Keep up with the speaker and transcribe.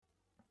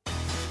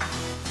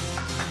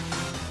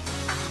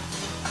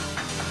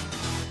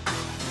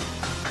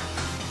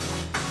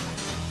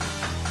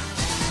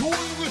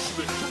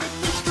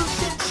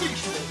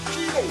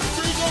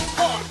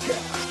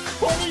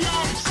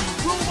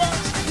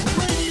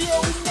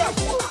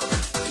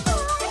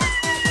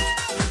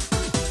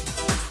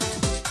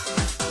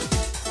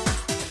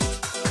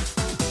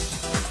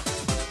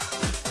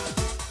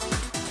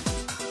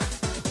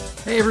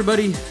Hey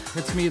everybody,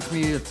 it's me, it's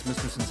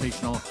Mr.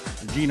 Sensational,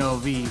 Gino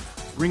V,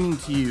 bringing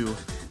to you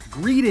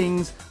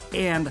greetings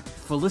and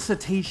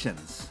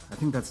felicitations. I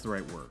think that's the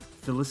right word,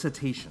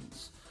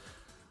 felicitations.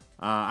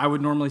 I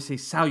would normally say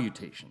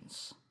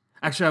salutations.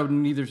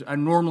 Actually, I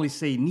normally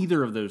say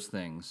neither of those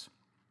things.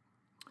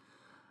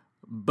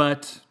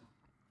 But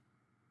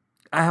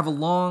I have a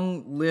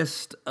long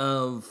list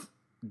of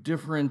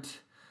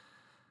different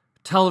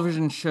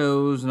television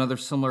shows and other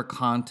similar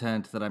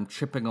content that I'm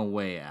chipping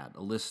away at.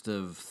 A list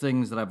of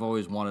things that I've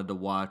always wanted to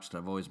watch, that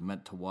I've always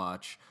meant to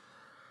watch,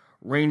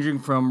 ranging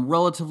from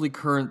relatively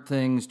current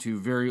things to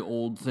very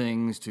old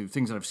things to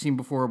things that I've seen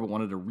before but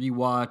wanted to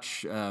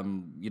rewatch,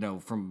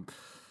 from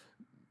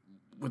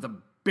with a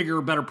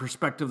bigger, better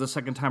perspective the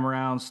second time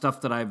around,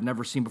 stuff that I've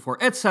never seen before,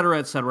 etc.,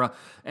 etc.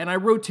 And I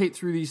rotate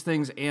through these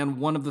things, and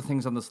one of the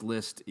things on this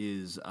list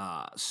is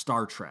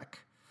Star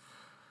Trek.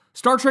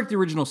 Star Trek, the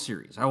original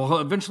series. I will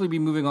eventually be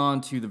moving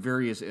on to the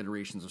various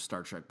iterations of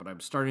Star Trek, but I'm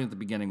starting at the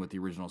beginning with the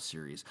original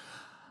series.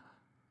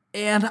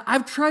 And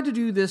I've tried to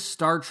do this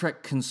Star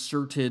Trek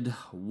concerted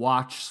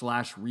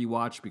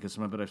watch/rewatch, because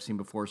some of it I've seen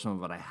before, some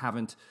of it I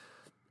haven't,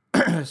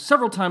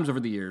 several times over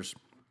the years.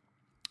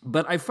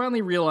 But I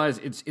finally realized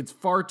it's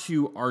far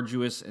too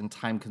arduous and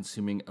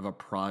time-consuming of a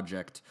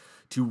project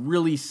to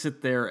really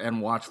sit there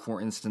and watch, for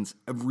instance,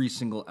 every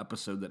single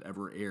episode that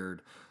ever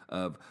aired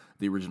of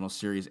the original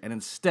series. And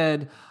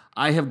instead,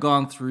 I have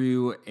gone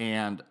through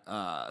and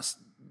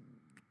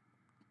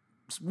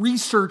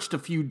researched a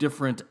few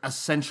different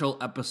essential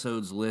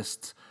episodes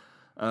lists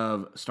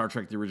of Star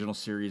Trek, the original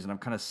series, and I've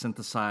kind of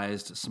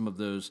synthesized some of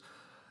those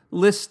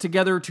lists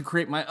together to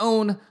create my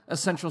own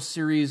essential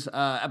series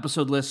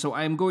episode list. So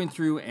I am going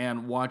through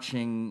and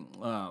watching,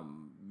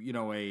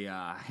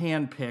 a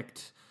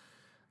hand-picked,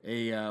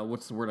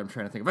 what's the word I'm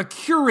trying to think of? A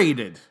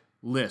curated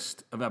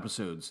list of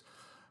episodes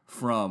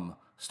from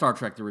Star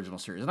Trek, the original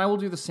series. And I will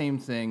do the same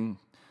thing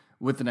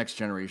with The Next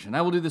Generation.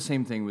 I will do the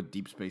same thing with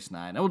Deep Space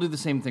Nine. I will do the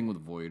same thing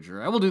with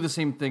Voyager. I will do the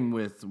same thing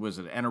with,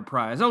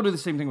 Enterprise? I will do the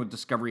same thing with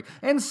Discovery.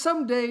 And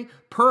someday,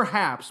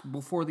 perhaps,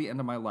 before the end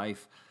of my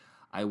life,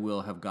 I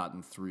will have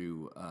gotten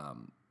through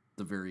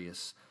the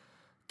various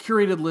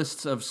curated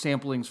lists of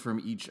samplings from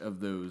each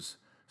of those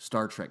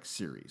Star Trek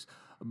series.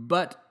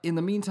 But in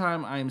the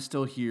meantime, I am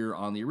still here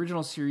on the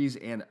original series,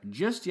 and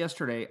just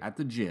yesterday at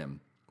the gym,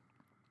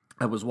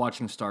 I was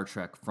watching Star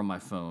Trek from my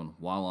phone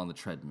while on the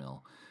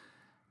treadmill,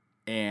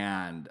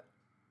 and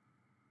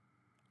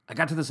I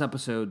got to this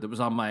episode that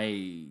was on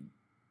my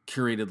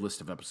curated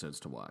list of episodes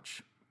to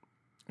watch,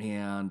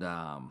 and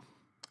I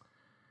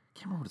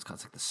can't remember what it's called.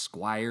 It's like the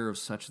Squire of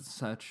such and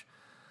such.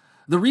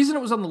 The reason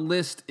it was on the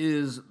list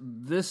is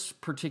this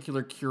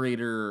particular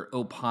curator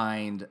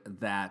opined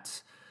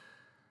that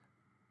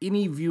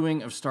any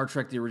viewing of Star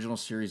Trek, the original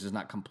series, is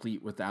not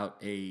complete without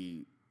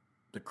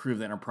the crew of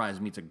the Enterprise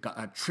meets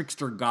a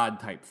trickster god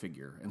type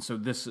figure. And so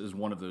this is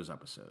one of those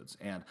episodes.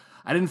 And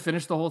I didn't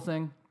finish the whole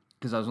thing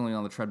because I was only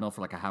on the treadmill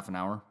for like a half an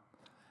hour.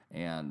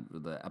 And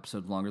the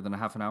episode's longer than a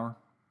half an hour.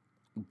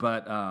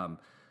 But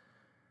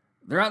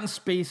they're out in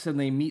space and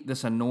they meet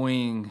this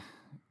annoying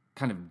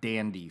kind of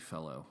dandy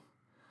fellow.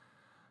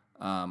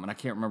 And I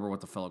can't remember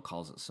what the fellow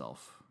calls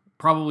itself.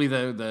 Probably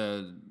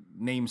the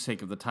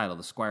namesake of the title,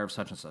 the Squire of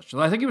such and such. So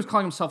I think he was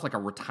calling himself like a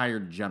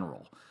retired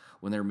general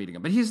when they were meeting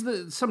him. But he's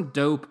some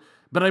dope.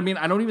 But I mean,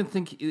 I don't even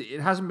think,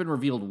 it hasn't been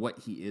revealed what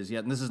he is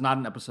yet. And this is not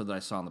an episode that I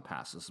saw in the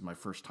past. This is my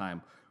first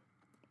time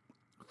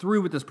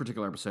through with this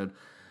particular episode.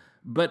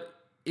 But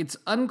it's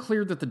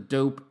unclear that the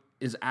dope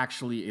is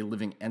actually a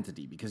living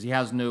entity because he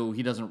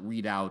doesn't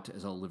read out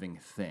as a living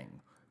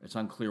thing. It's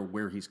unclear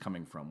where he's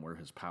coming from, where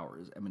his power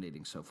is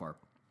emanating so far.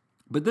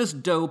 But this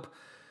dope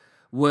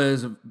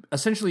was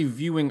essentially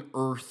viewing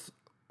Earth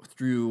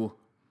through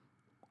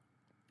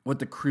what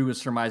the crew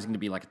is surmising to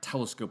be like a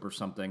telescope or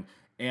something,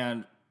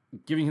 and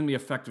giving him the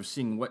effect of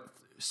seeing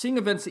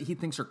events that he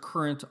thinks are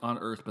current on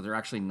Earth, but they're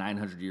actually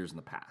 900 years in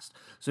the past.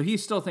 So he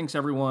still thinks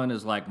everyone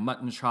is like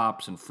mutton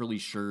chops and frilly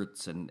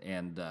shirts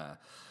and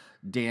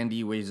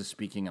dandy ways of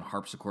speaking and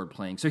harpsichord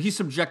playing. So he's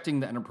subjecting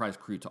the Enterprise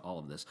crew to all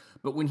of this.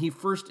 But when he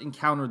first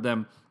encountered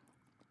them,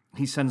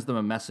 he sends them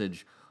a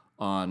message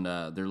on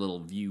their little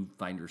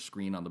viewfinder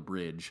screen on the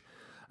bridge,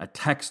 a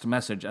text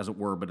message, as it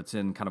were, but it's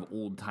in kind of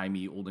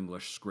old-timey, Old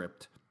English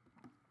script.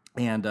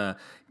 And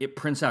it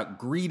prints out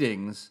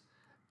greetings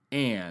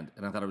and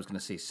I thought I was going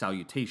to say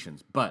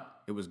salutations,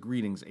 but it was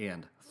greetings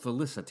and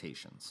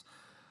felicitations.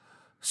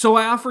 So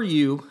I offer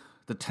you,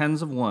 the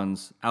tens of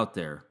ones out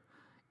there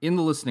in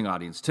the listening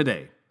audience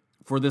today,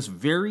 for this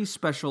very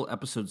special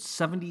episode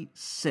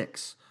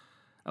 76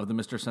 of the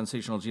Mr.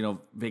 Sensational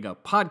Gino Vega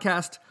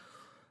podcast,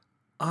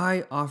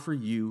 I offer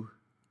you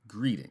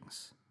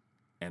greetings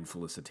and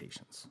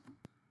felicitations.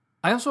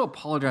 I also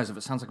apologize if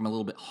it sounds like I'm a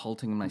little bit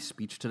halting in my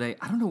speech today.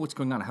 I don't know what's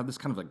going on. I have this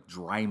kind of like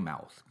dry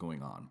mouth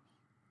going on.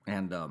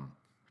 And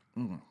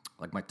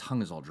like my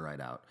tongue is all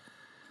dried out.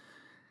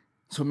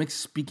 So it makes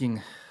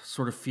speaking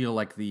sort of feel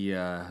like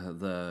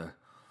the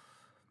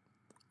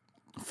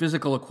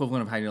physical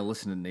equivalent of having to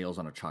listen to nails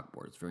on a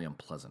chalkboard. It's very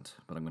unpleasant,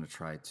 but I'm going to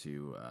try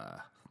to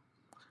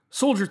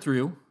soldier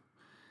through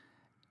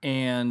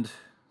and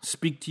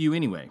speak to you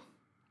anyway.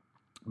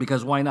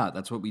 Because why not?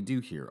 That's what we do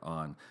here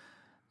on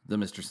the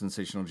Mr.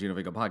 Sensational Gino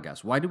Vega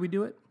podcast. Why do we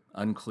do it?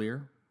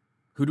 Unclear.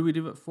 Who do we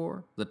do it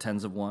for? The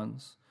tens of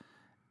ones.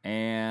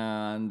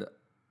 And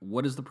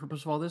what is the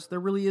purpose of all this? There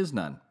really is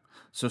none.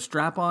 So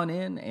strap on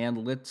in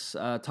and let's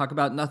talk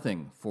about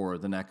nothing for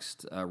the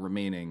next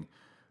remaining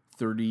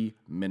 30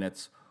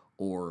 minutes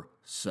or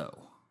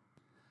so.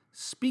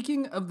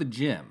 Speaking of the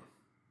gym,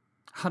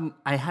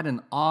 I had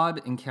an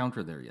odd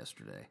encounter there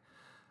yesterday.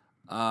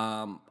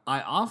 I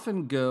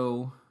often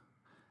go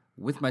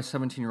with my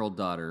 17-year-old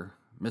daughter,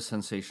 Miss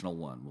Sensational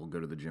One. We'll go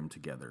to the gym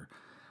together.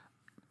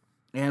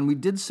 And we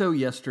did so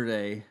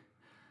yesterday,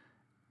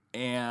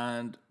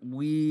 and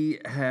we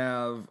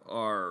have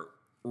our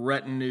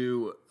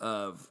retinue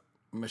of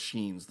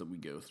machines that we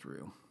go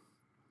through.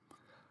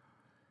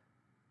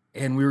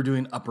 And we were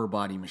doing upper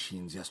body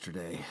machines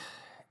yesterday.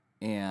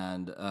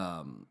 And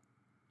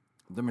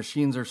the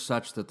machines are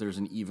such that there's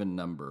an even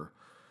number.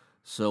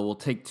 So we'll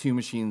take 2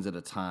 machines at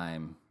a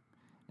time,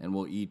 and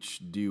we'll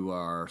each do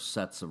our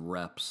sets of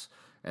reps,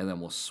 and then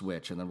we'll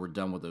switch, and then we're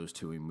done with those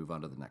 2, and we move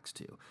on to the next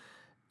 2.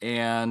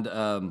 And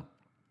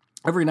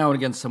every now and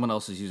again, someone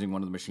else is using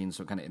one of the machines,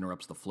 so it kind of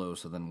interrupts the flow,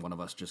 so then one of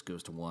us just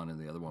goes to one,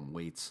 and the other one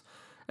waits.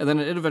 And then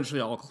it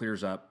eventually all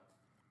clears up,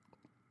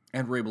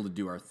 and we're able to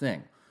do our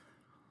thing.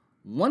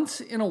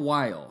 Once in a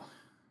while,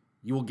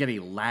 you will get a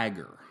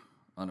lagger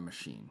on a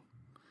machine.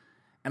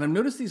 And I've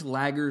noticed these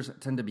laggers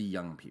tend to be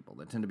young people.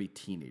 They tend to be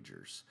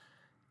teenagers.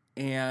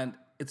 And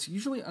it's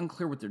usually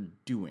unclear what they're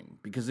doing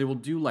because they will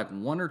do like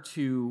 1 or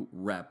 2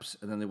 reps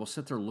and then they will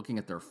sit there looking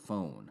at their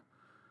phone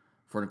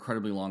for an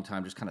incredibly long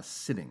time, just kind of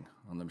sitting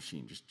on the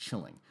machine, just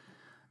chilling.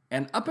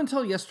 And up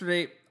until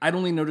yesterday, I'd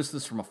only noticed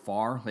this from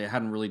afar. It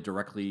hadn't really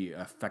directly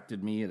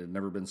affected me. It had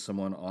never been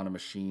someone on a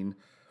machine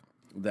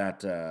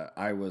that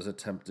I was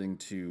attempting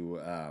to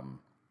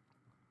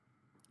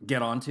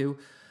get onto.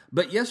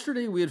 But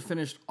yesterday we had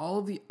finished all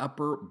of the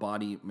upper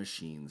body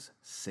machines,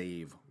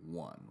 save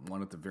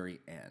one at the very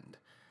end.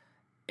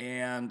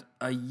 And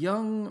a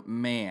young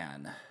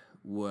man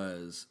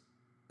was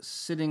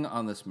sitting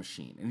on this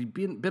machine. And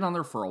he'd been on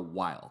there for a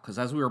while, because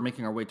as we were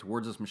making our way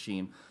towards this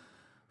machine,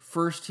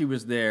 first he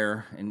was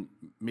there, and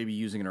maybe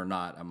using it or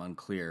not, I'm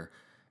unclear.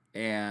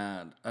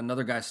 And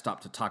another guy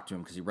stopped to talk to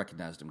him because he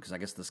recognized him, because I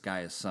guess this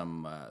guy is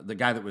the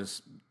guy that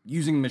was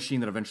using the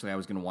machine that eventually I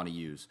was going to want to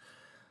use.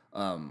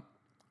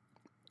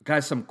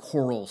 Guy's some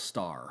choral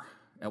star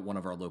at one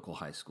of our local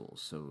high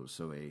schools.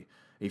 So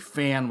a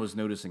fan was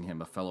noticing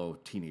him, a fellow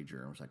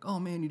teenager, and was like, "Oh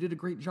man, you did a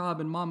great job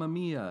in Mamma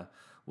Mia,"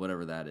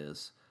 whatever that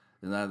is.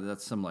 And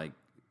that's some like,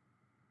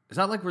 is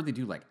that like where they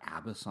do like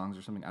ABBA songs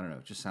or something? I don't know.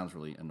 It just sounds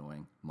really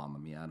annoying. Mamma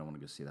Mia. I don't want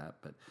to go see that.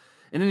 But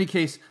in any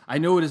case, I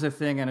know it is a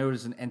thing. I know it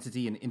is an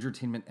entity, an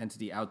entertainment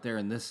entity out there.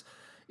 And this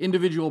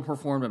individual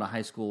performed in a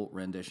high school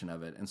rendition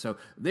of it. And so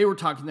they were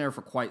talking there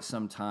for quite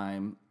some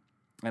time.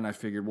 And I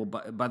figured, well,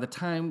 by the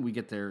time we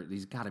get there,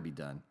 he's got to be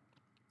done.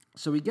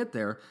 So we get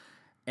there,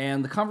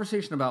 and the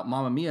conversation about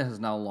Mamma Mia has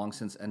now long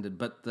since ended,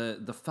 but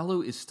the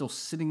fellow is still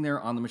sitting there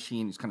on the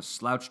machine. He's kind of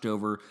slouched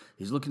over.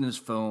 He's looking at his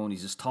phone.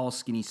 He's this tall,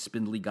 skinny,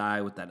 spindly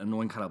guy with that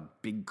annoying kind of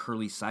big,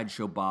 curly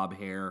sideshow bob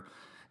hair.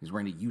 He's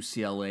wearing a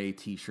UCLA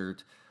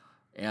T-shirt,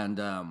 and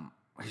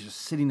he's just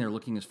sitting there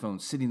looking at his phone,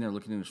 sitting there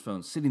looking at his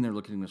phone, sitting there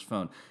looking at his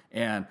phone.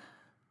 And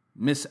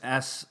Miss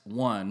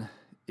S1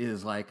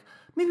 is like,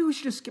 "Maybe we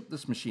should just skip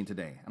this machine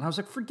today." And I was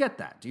like, "Forget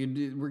that,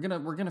 dude. We're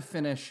gonna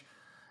finish."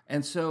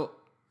 And so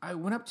I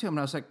went up to him and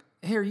I was like,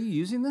 "Hey, are you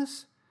using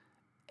this?"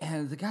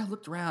 And the guy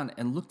looked around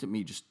and looked at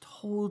me just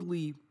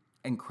totally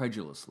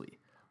incredulously.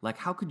 Like,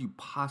 how could you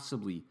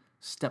possibly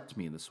step to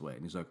me in this way?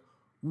 And he's like,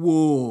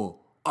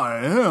 "Whoa, I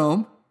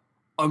am.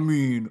 I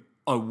mean,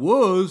 I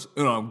was,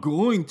 and I'm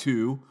going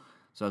to."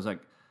 So I was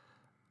like,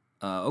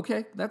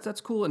 "Okay, that's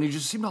cool." And he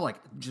just seemed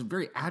just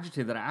very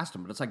agitated that I asked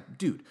him. But it's like,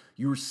 dude,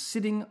 you were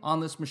sitting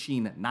on this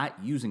machine,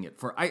 not using it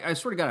for, I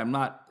swear to God, I'm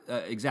not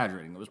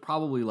exaggerating. It was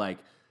probably like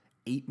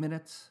 8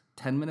 minutes,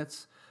 10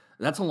 minutes.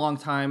 That's a long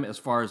time as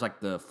far as like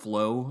the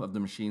flow of the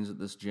machines at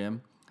this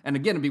gym. And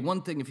again, it'd be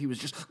one thing if he was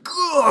just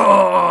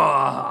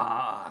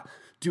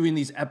doing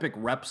these epic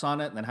reps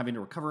on it and then having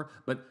to recover.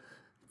 But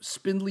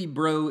spindly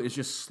bro is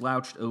just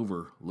slouched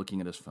over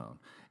looking at his phone.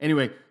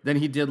 Anyway, then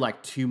he did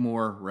like 2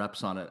 more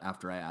reps on it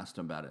after I asked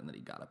him about it, and then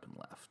he got up and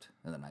left.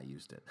 And then I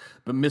used it.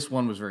 But Miss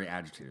One was very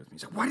agitated with me.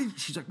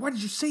 She's like, why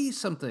did you say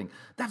something?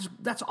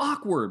 That's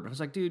awkward. But I was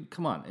like, dude,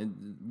 come on.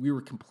 And we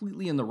were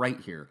completely in the right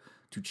here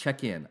to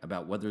check in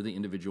about whether the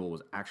individual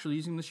was actually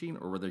using the machine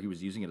or whether he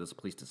was using it as a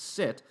place to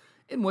sit,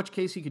 in which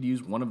case he could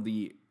use one of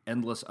the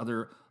endless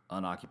other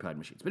unoccupied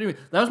machines. But anyway,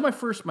 that was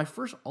my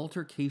first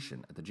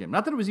altercation at the gym.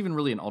 Not that it was even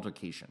really an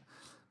altercation,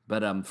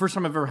 but first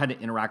time I've ever had to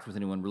interact with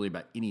anyone really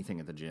about anything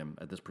at the gym,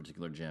 at this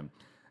particular gym.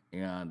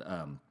 And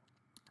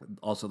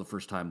also the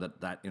first time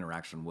that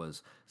interaction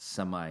was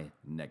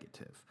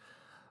semi-negative.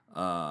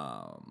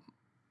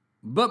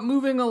 But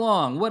moving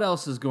along, what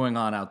else is going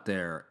on out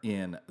there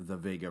in the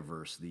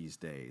Vegaverse these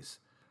days?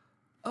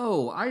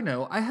 Oh, I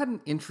know. I had an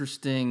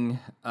interesting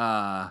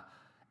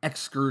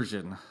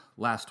excursion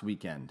last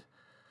weekend.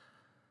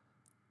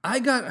 I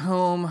got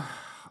home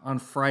on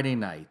Friday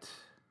night.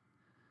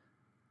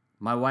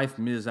 My wife,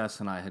 Ms.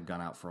 S., and I had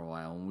gone out for a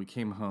while. When we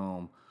came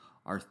home,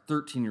 our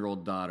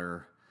 13-year-old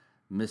daughter,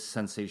 Miss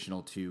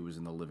Sensational 2, was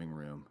in the living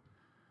room.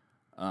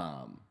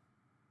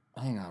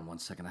 Hang on one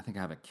second. I think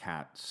I have a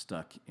cat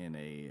stuck in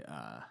a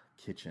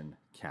kitchen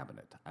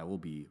cabinet. I will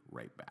be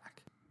right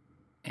back.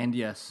 And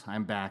yes,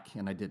 I'm back,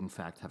 and I did in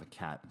fact have a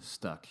cat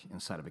stuck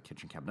inside of a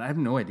kitchen cabinet. I have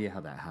no idea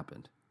how that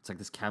happened. It's like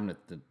this cabinet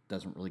that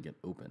doesn't really get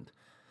opened.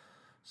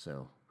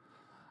 So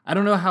I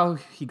don't know how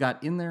he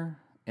got in there,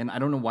 and I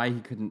don't know why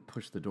he couldn't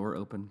push the door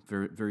open.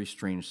 Very, very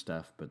strange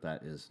stuff, but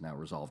that is now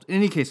resolved. In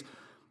any case,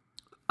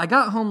 I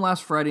got home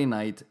last Friday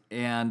night,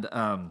 and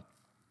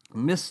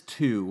Miss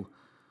 2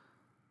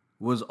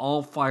 was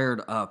all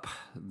fired up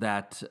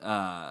that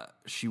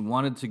she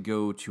wanted to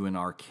go to an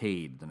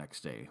arcade the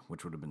next day,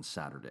 which would have been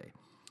Saturday.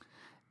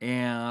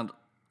 And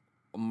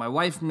my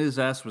wife, Ms.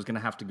 S., was going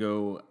to have to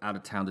go out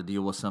of town to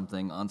deal with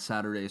something on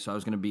Saturday, so I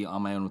was going to be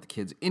on my own with the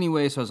kids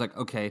anyway. So I was like,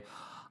 okay,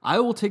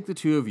 I will take the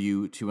two of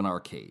you to an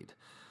arcade.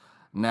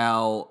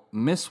 Now,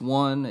 Miss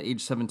 1,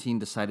 age 17,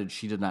 decided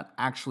she did not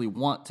actually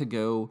want to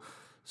go,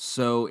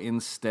 so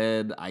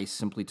instead I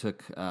simply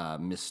took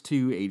Miss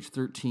 2, age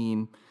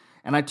 13,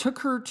 and I took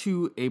her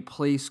to a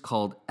place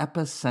called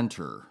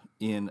Epicenter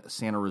in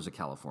Santa Rosa,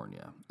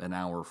 California, an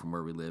hour from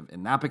where we live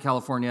in Napa,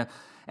 California.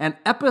 And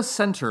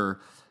Epicenter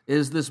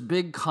is this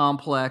big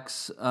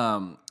complex.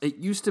 It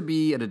used to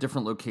be at a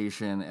different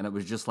location, and it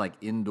was just like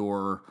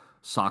indoor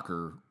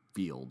soccer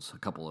fields, a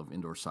couple of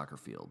indoor soccer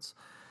fields.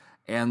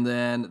 And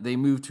then they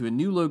moved to a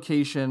new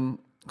location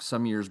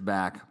some years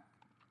back,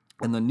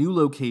 and the new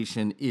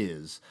location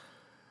is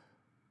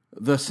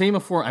the same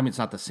it's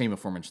not the same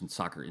aforementioned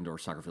indoor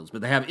soccer fields,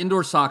 but they have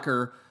indoor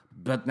soccer,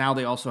 but now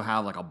they also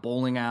have like a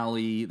bowling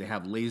alley, they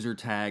have laser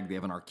tag, they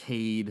have an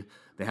arcade,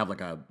 they have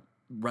like a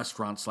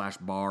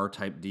restaurant/bar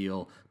type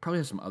deal. Probably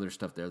have some other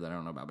stuff there that I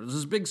don't know about, but it's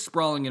this big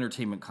sprawling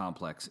entertainment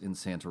complex in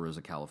Santa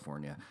Rosa,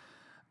 California.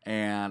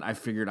 And I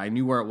figured I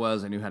knew where it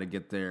was, I knew how to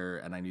get there,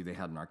 and I knew they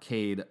had an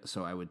arcade,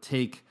 so I would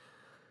take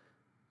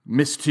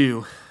Miss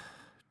 2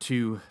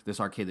 to this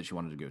arcade that she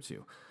wanted to go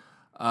to.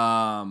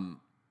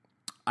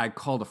 I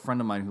called a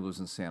friend of mine who lives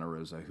in Santa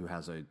Rosa who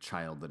has a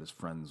child that is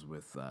friends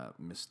with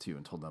Miss 2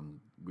 and told them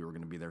we were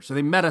going to be there. So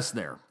they met us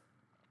there.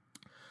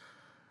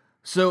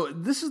 So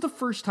this is the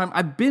first time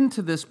I've been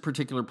to this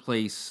particular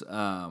place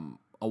a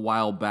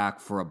while back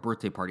for a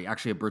birthday party,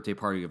 actually a birthday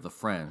party of the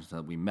friends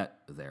that we met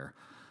there.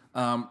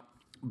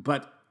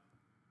 But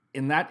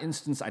in that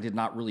instance, I did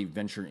not really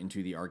venture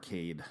into the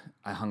arcade.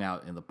 I hung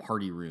out in the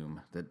party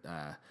room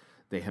that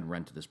they had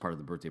rented as part of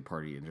the birthday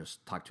party and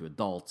just talked to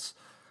adults.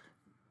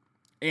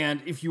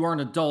 And if you are an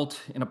adult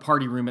in a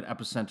party room at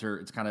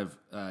Epicenter, it's kind of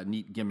a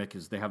neat gimmick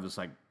is they have this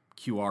like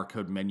QR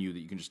code menu that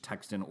you can just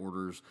text in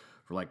orders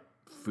for like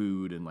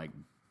food and like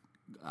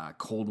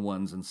cold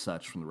ones and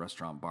such from the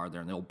restaurant bar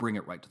there, and they'll bring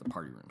it right to the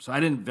party room. So I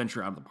didn't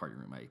venture out of the party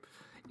room. I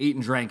ate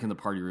and drank in the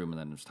party room, and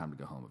then it was time to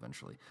go home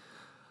eventually.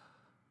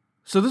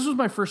 So this was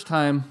my first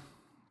time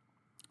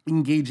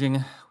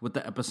engaging with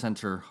the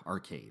Epicenter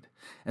arcade.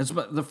 And it's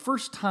the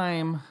first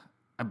time,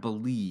 I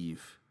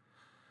believe,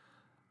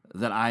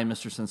 that I,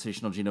 Mr.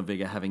 Sensational Gino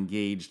Vega, have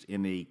engaged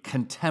in a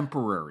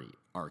contemporary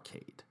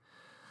arcade.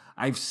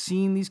 I've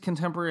seen these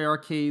contemporary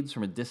arcades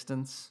from a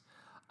distance.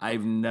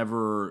 I've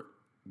never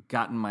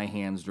gotten my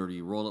hands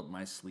dirty, rolled up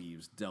my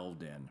sleeves,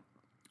 delved in.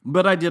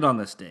 But I did on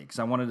this day because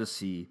I wanted to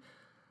see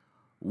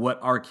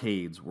what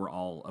arcades were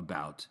all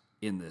about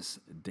in this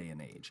day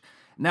and age.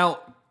 Now,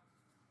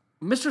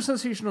 Mr.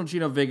 Sensational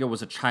Gino Vega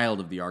was a child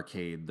of the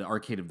arcade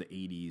of the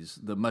 80s,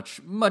 the much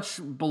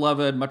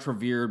beloved, much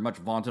revered, much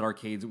vaunted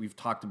arcades that we've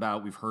talked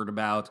about, we've heard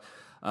about.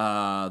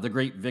 The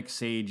great Vic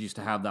Sage used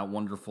to have that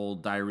wonderful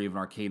Diary of an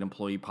Arcade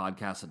Employee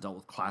podcast that dealt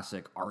with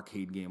classic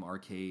arcade game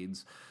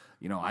arcades.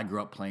 You know, I grew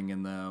up playing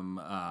in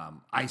them.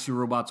 Icy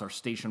Robots, our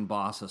station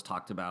boss, has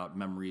talked about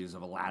memories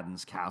of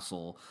Aladdin's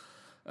Castle.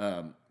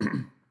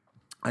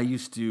 I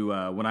used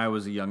to, when I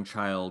was a young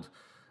child,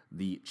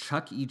 the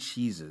Chuck E.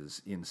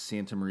 Cheese's in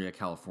Santa Maria,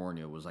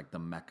 California was like the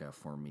mecca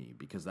for me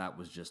because that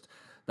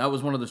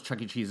was one of those Chuck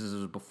E. Cheese's. It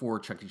was before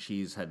Chuck E.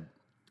 Cheese had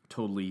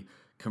totally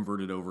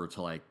converted over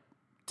to like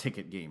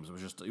ticket games. It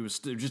was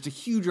just a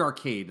huge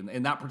arcade,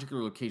 and that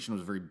particular location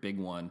was a very big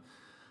one.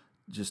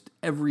 Just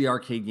every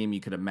arcade game you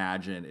could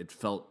imagine, it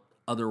felt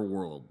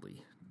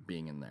otherworldly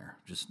being in there.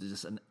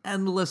 Just an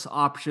endless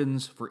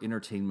options for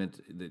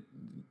entertainment that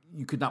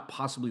you could not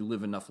possibly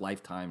live enough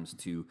lifetimes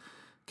to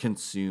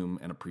consume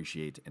and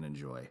appreciate and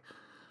enjoy.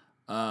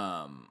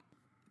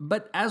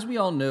 But as we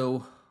all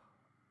know,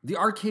 the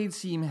arcade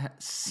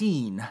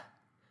scene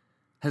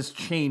has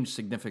changed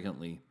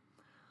significantly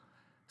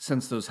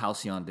since those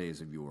halcyon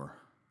days of yore.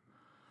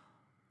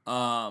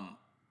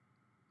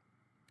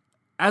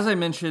 As I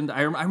mentioned,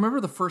 I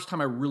remember the first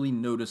time I really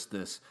noticed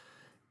this.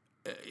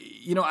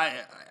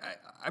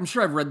 I'm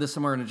sure I've read this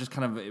somewhere, and it just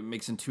kind of it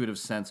makes intuitive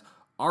sense.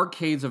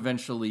 Arcades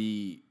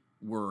eventually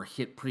were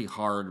hit pretty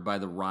hard by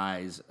the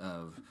rise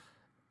of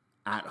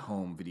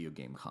at-home video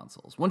game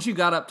consoles. Once you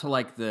got up to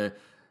like the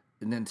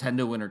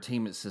Nintendo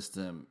Entertainment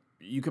System,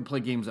 you could play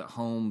games at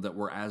home that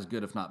were as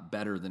good, if not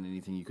better, than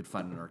anything you could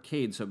find in an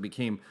arcade. So it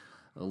became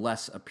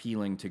less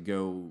appealing to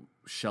go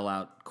shell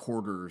out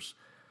quarters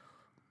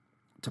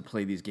to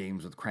play these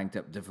games with cranked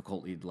up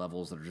difficulty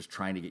levels that are just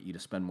trying to get you to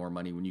spend more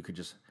money when you could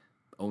just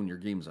own your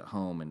games at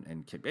home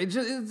and kick. It's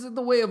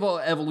the way of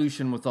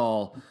evolution with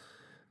all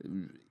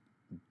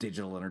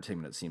digital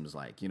entertainment, it seems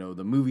like. You know,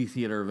 the movie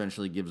theater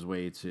eventually gives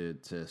way to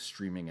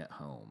streaming at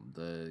home.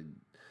 The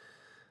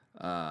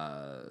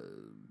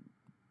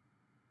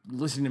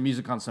listening to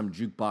music on some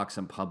jukebox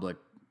in public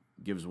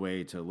gives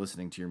way to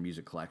listening to your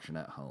music collection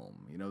at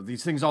home. You know,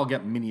 these things all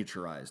get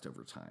miniaturized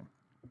over time.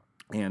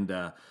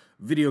 And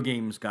video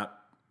games got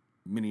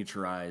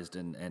miniaturized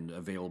and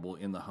available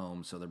in the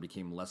home, so there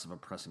became less of a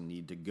pressing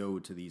need to go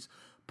to these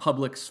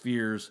public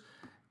spheres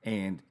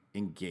and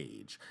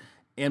engage.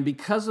 And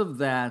because of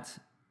that,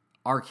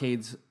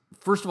 arcades,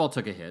 first of all,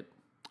 took a hit.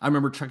 I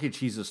remember Chuck E.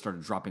 Cheese's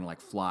started dropping like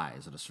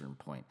flies at a certain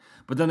point.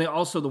 But then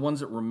the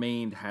ones that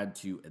remained had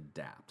to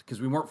adapt because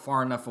we weren't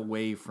far enough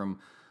away from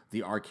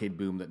the arcade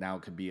boom that now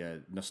it could be a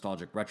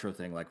nostalgic retro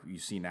thing like you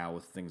see now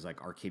with things like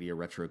Arcadia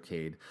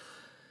Retrocade.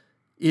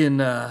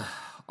 In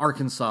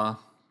Arkansas,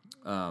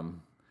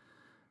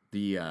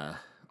 the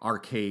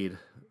arcade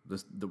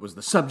that was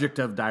the subject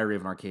of Diary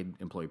of an Arcade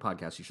Employee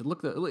podcast. You should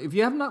if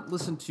you have not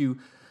listened to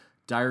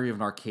Diary of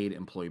an Arcade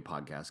Employee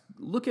podcast,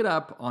 look it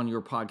up on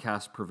your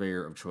podcast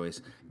purveyor of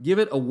choice. Give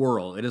it a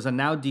whirl. It is a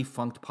now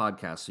defunct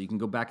podcast, so you can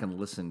go back and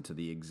listen to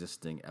the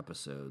existing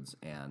episodes,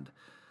 and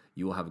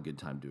you will have a good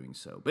time doing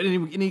so. But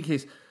in any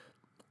case,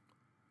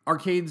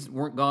 arcades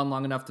weren't gone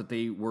long enough that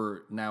they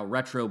were now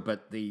retro,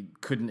 but they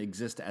couldn't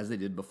exist as they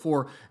did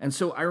before. And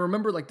so I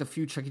remember like the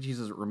few Chuck E.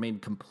 Cheese's that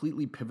remained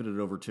completely pivoted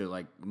over to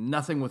like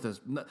nothing with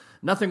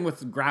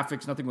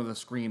graphics, nothing with a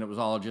screen. It was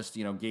all just,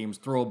 you know, games,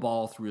 throw a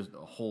ball through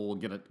a hole,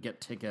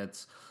 get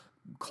tickets,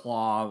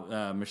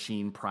 claw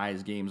machine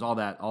prize games, all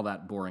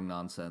that boring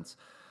nonsense.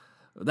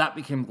 That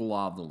became the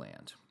law of the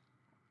land.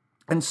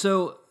 And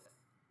so,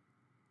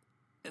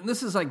 and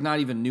this is like not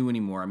even new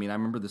anymore. I mean, I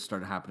remember this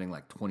started happening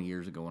like 20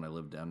 years ago when I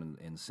lived down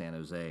in San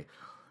Jose.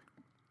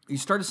 You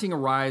started seeing a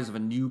rise of a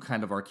new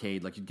kind of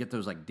arcade. Like you'd get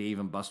those like Dave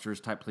and Buster's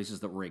type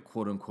places that were a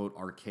quote unquote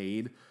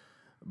arcade.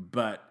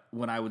 But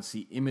when I would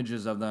see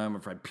images of them,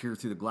 if I'd peer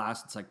through the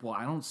glass, it's like, well,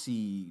 I don't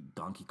see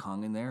Donkey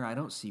Kong in there. I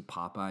don't see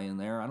Popeye in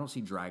there. I don't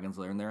see Dragon's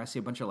Lair in there. I see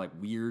a bunch of like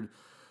weird,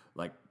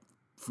 like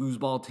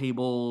foosball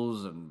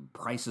tables and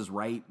Price is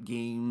Right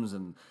games.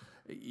 And,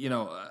 you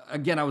know,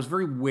 again, I was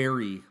very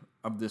wary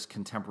of this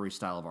contemporary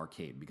style of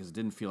arcade because it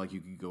didn't feel like you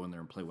could go in there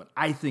and play what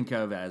I think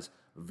of as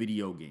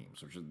video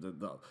games, which is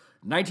the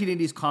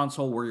 1980s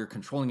console where you're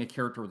controlling a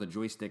character with a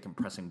joystick and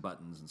pressing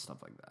buttons and stuff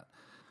like that.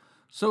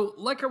 So,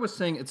 like I was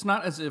saying, it's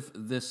not as if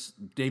this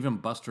Dave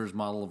 & Buster's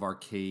model of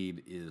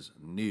arcade is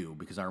new,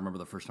 because I remember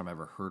the first time I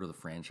ever heard of the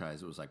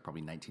franchise, it was like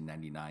probably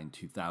 1999,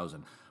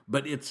 2000.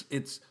 But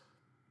it's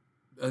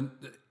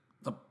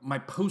my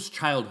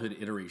post-childhood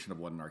iteration of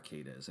what an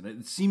arcade is. And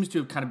it seems to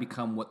have kind of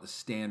become what the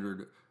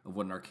standard of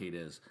what an arcade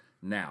is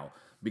now.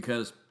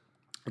 Because,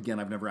 again,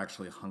 I've never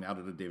actually hung out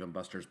at a Dave &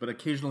 Buster's, but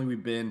occasionally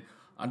we've been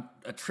on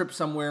a trip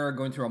somewhere,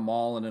 going through a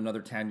mall in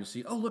another town, you'll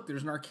see, oh, look,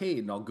 there's an arcade.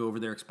 And I'll go over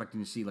there expecting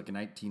to see like a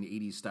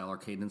 1980s style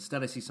arcade. And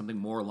instead I see something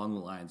more along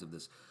the lines of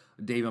this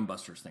Dave &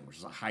 Buster's thing, which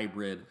is a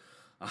hybrid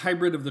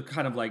of the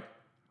kind of like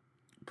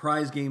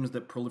prize games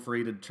that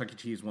proliferated Chuck E.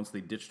 Cheese once they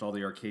ditched all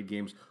the arcade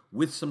games,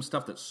 with some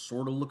stuff that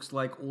sort of looks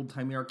like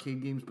old-timey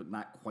arcade games, but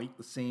not quite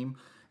the same.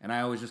 And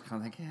I always just kind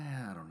of think,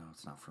 I don't know,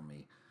 it's not for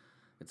me.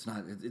 It's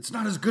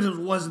not as good as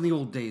it was in the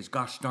old days,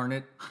 gosh darn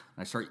it. And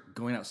I start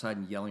going outside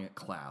and yelling at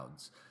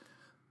clouds.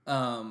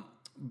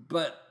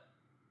 But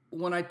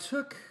when I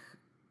took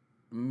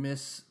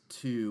Miss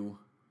to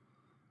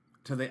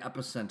the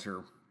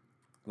Epicenter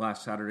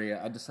last Saturday,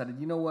 I decided,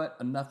 you know what?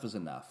 Enough is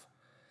enough.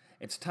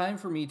 It's time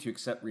for me to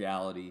accept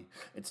reality.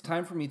 It's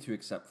time for me to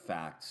accept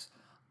facts.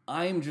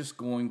 I'm just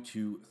going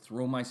to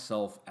throw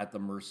myself at the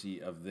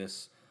mercy of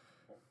this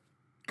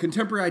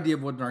contemporary idea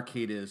of what an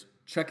arcade is.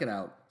 Check it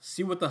out.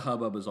 See what the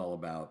hubbub is all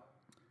about.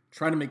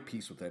 Try to make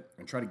peace with it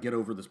and try to get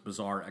over this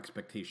bizarre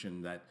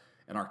expectation that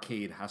an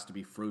arcade has to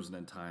be frozen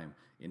in time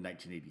in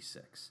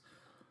 1986.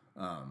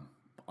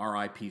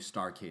 R.I.P.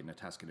 Starcade in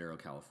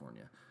Atascadero,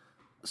 California.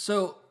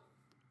 So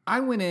I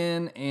went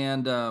in,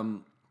 and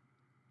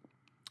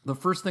the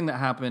first thing that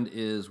happened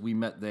is we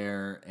met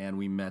there, and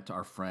we met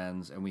our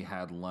friends, and we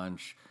had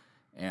lunch.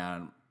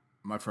 And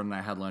my friend and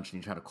I had lunch,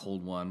 and each had a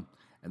cold one.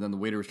 And then the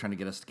waiter was trying to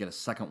get us to get a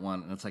second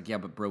one, and it's like, yeah,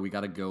 but bro, we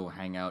got to go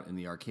hang out in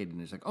the arcade.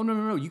 And he's like, oh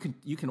no, you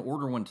can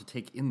order one to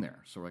take in there.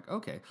 So we're like,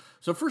 okay.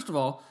 So first of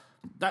all,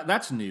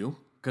 that's new,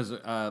 because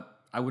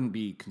I wouldn't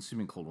be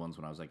consuming cold ones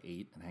when I was like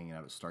 8 and hanging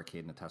out at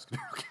Starcade in Atascadero,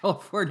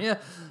 California.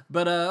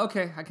 But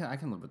okay, I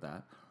can live with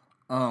that.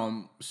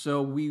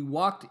 So we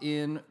walked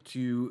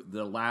into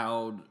the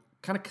loud,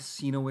 kind of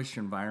casino-ish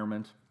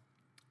environment,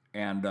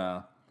 and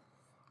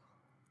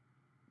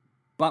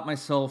bought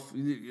myself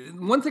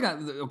one thing.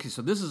 Okay,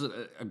 so this is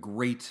a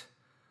great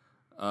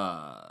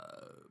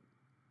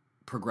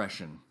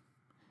progression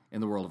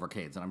in the world of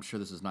arcades, and I'm sure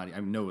this is not. I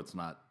know it's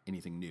not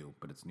anything new,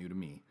 but it's new to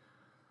me.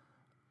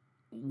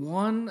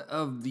 One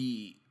of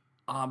the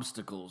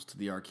obstacles to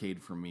the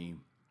arcade for me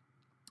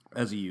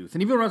as a youth,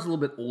 and even when I was a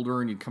little bit older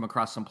and you'd come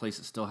across some place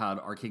that still had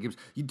arcade games,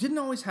 you didn't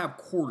always have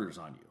quarters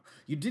on you.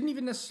 You didn't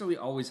even necessarily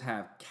always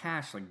have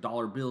cash, like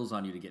dollar bills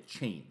on you to get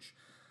change.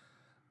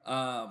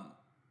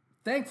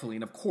 Thankfully,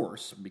 and of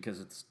course,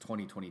 because it's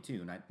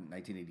 2022,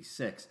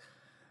 1986,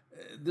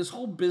 this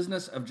whole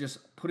business of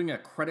just putting a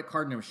credit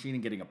card in a machine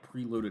and getting a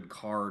preloaded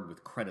card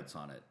with credits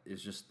on it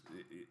is just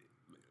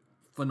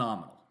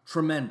phenomenal,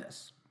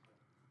 tremendous.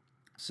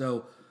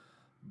 So,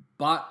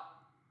 bought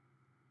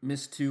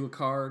Miss 2 a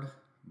card,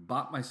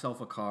 bought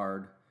myself a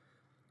card,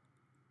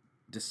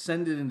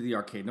 descended into the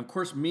arcade. And of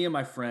course, me and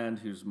my friend,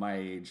 who's my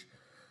age,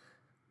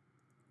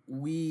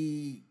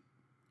 we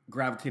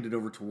gravitated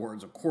over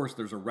towards, of course,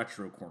 there's a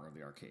retro corner of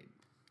the arcade.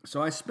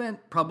 So I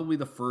spent probably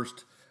the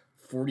first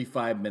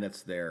 45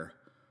 minutes there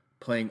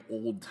playing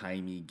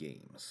old-timey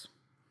games.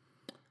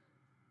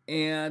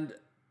 And,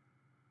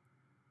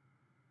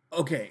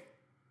 okay,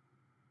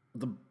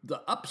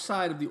 the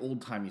upside of the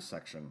old-timey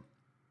section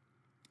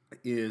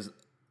is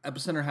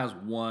Epicenter has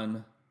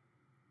one,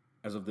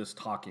 as of this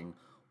talking,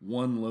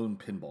 one lone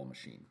pinball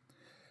machine.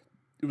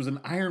 It was an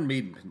Iron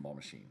Maiden pinball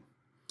machine.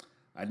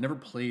 I'd never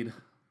played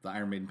the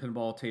Iron Maiden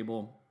pinball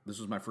table. This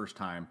was my first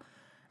time.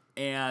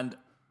 And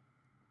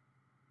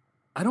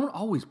I don't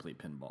always play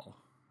pinball.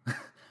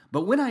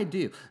 But when I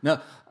do.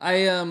 Now,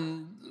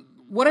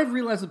 what I've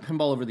realized with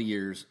pinball over the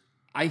years,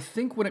 I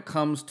think when it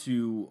comes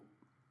to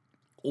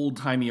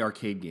old-timey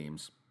arcade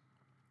games,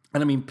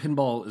 and I mean,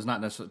 pinball is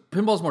not necessarily...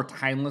 Pinball is more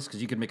timeless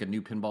because you can make a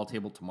new pinball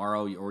table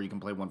tomorrow, or you can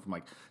play one from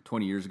like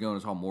 20 years ago, and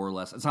it's all more or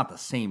less... It's not the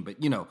same,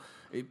 but,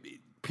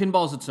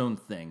 pinball is its own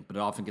thing, but it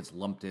often gets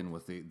lumped in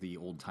with the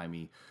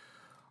old-timey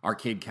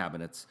arcade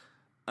cabinets.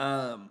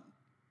 I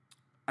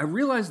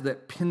realized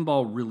that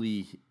pinball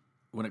really,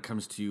 when it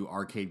comes to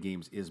arcade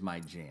games, is my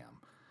jam.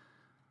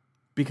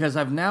 Because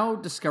I've now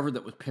discovered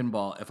that with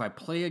pinball, if I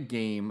play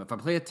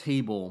a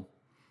table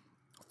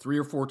 3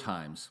 or 4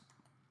 times,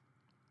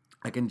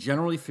 I can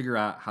generally figure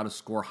out how to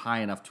score high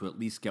enough to at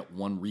least get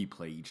one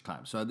replay each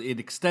time. So it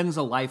extends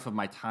the life of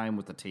my time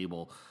with the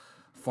table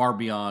far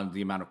beyond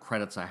the amount of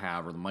credits I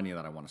have or the money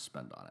that I want to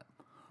spend on it.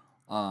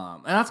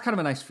 And that's kind of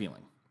a nice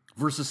feeling.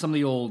 Versus some of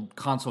the old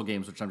console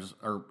games,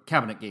 or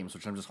cabinet games,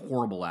 which I'm just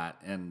horrible at,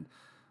 and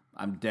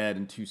I'm dead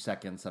in 2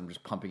 seconds. I'm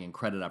just pumping in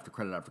credit after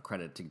credit after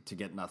credit to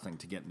get nothing,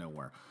 to get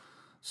nowhere.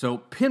 So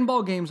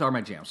pinball games are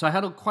my jam. So I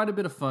had quite a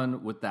bit of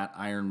fun with that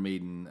Iron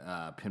Maiden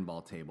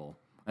pinball table.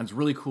 And it's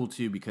really cool,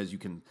 too, because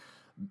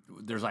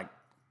there's like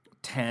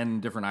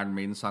 10 different Iron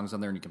Maiden songs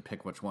on there, and you can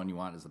pick which one you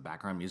want as the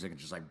background music.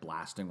 It's just like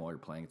blasting while you're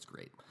playing. It's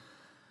great.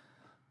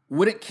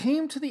 When it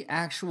came to the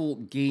actual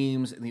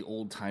games in the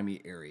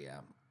old-timey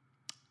area,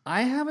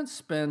 I haven't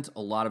spent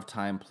a lot of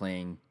time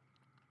playing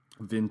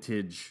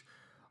vintage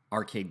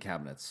arcade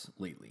cabinets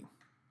lately.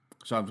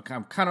 So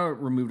I'm kind of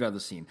removed out of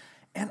the scene.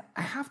 And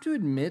I have to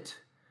admit,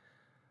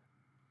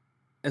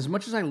 as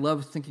much as I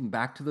love thinking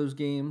back to those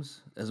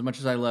games, as much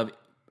as I love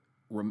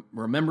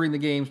remembering the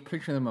games,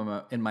 picturing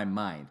them in my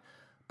mind,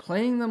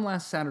 playing them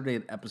last Saturday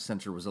at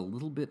Epicenter was a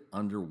little bit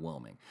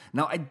underwhelming.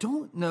 Now, I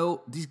don't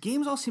know, these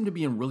games all seem to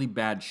be in really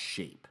bad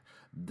shape.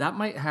 That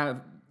might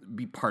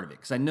be part of it,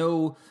 because I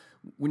know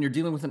when you're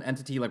dealing with an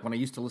entity, like when I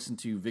used to listen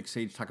to Vic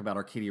Sage talk about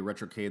Arcadia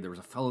Retrocade, there was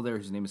a fellow there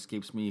whose name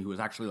escapes me who was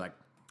actually like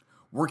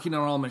working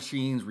on all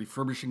machines,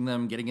 refurbishing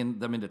them, getting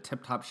them into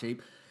tip-top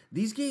shape.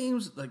 These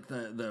games, like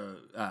the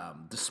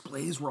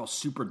displays were all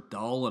super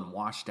dull and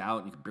washed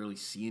out, and you could barely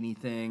see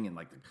anything, and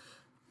like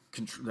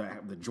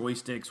the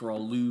joysticks were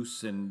all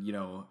loose, and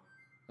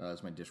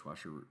that's my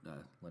dishwasher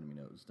letting me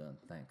know it was done.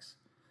 Thanks.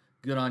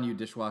 Good on you,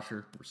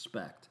 dishwasher.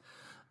 Respect.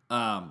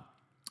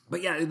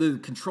 But yeah, the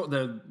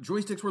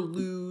joysticks were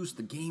loose.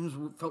 The games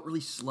felt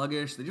really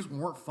sluggish. They just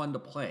weren't fun to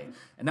play.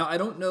 And now I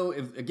don't know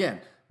if,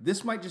 again,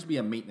 this might just be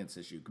a maintenance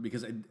issue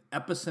because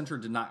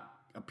Epicenter did not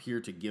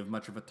appear to give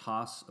much of a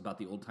toss about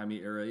the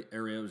old-timey area.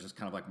 It was just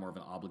kind of like more of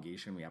an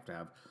obligation. We have to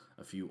have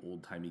a few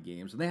old-timey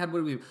games. And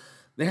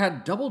they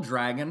had Double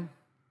Dragon,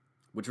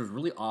 which was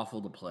really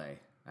awful to play.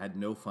 I had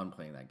no fun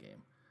playing that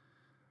game.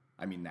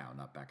 I mean now,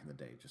 not back in the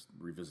day, just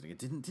revisiting it.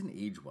 Didn't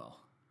age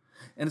well.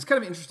 And it's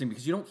kind of interesting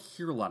because you don't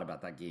hear a lot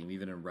about that game,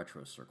 even in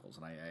retro circles.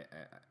 And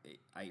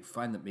I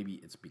find that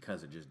maybe it's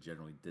because it just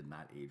generally did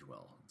not age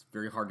well. It's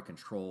very hard to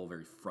control,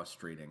 very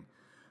frustrating.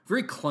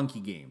 Very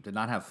clunky game. Did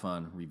not have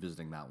fun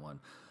revisiting that one.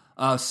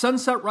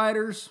 Sunset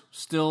Riders,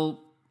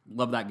 still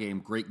love that game.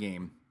 Great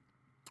game.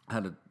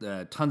 Had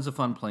tons of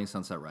fun playing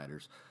Sunset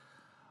Riders.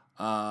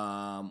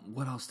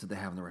 What else did they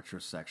have in the retro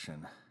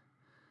section?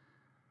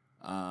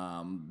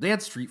 They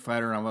had Street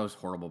Fighter, and I was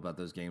horrible about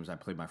those games. I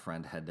played my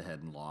friend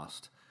head-to-head and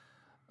lost.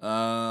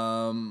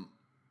 Gosh,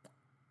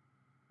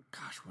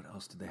 what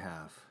else did they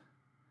have?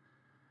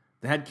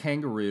 They had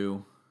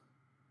Kangaroo.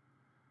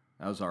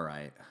 That was all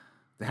right.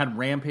 They had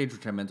Rampage,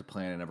 which I meant to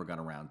play and I never got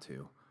around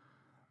to.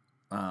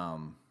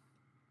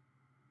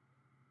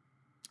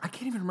 I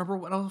can't even remember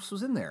what else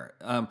was in there.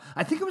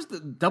 I think it was the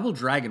Double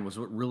Dragon was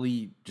what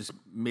really just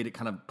made it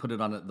kind of put it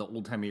on the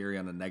old-timey area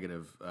on a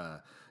negative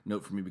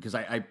note for me, because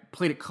I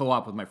played it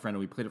co-op with my friend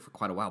and we played it for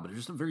quite a while, but it was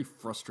just a very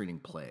frustrating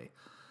play.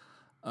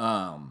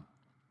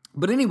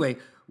 But anyway,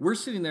 we're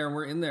sitting there and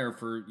we're in there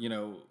for,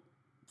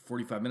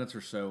 45 minutes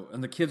or so,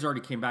 and the kids already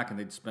came back and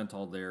they'd spent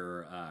all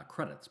their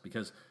credits,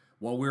 because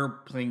while we're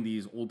playing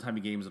these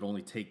old-timey games that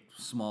only take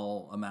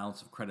small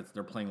amounts of credits,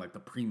 they're playing like the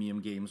premium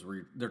games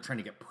where they're trying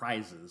to get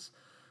prizes.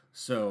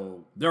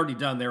 So they're already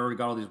done. They already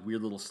got all these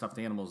weird little stuffed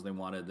animals they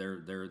wanted.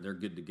 They're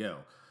good to go.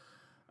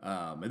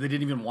 And they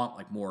didn't even want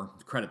like more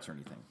credits or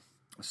anything.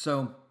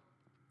 So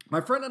my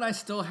friend and I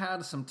still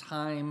had some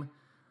time,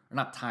 or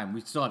not time,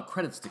 we still had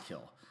credits to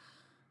kill.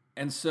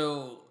 And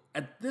so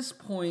at this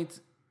point,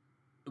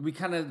 we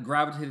kind of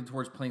gravitated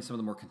towards playing some of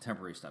the more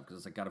contemporary stuff, because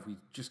it's like, God, if we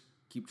just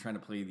keep trying to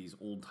play these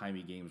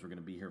old-timey games, we're going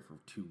to be here for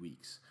 2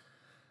 weeks.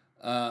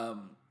 So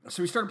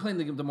we started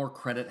playing the more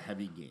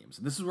credit-heavy games.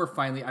 And this is where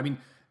finally,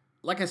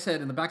 like I said,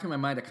 in the back of my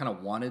mind, I kind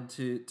of wanted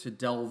to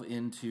delve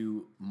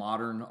into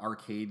modern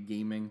arcade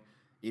gaming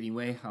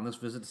anyway on this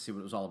visit to see what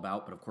it was all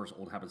about. But of course,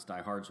 old habits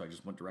die hard, so I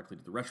just went directly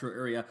to the retro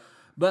area.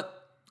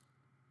 But,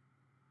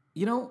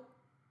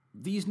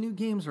 these new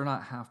games are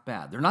not half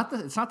bad.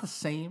 It's not the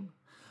same,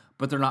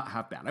 but they're not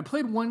half bad. I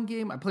played one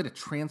game. I played a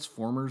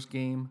Transformers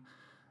game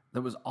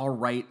that was all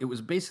right. It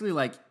was basically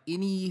like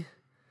any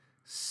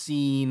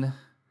scene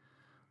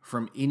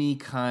from any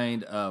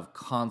kind of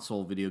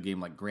console video game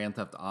like Grand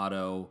Theft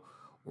Auto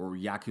or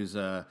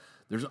Yakuza.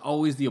 There's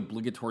always the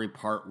obligatory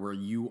part where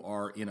you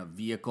are in a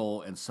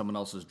vehicle and someone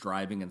else is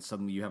driving and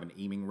suddenly you have an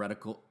aiming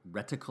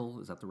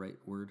reticle. Is that the right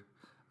word?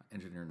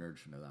 Engineer nerd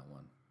should know that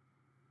one,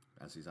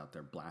 as he's out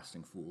there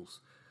blasting fools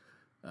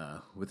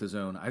with his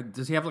own.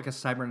 Does he have like a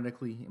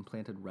cybernetically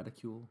implanted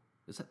reticule?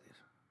 Is that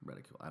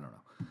reticule? I don't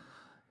know.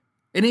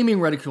 An aiming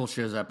reticule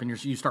shows up and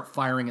you start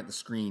firing at the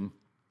screen.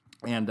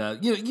 And,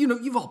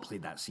 you've all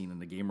played that scene in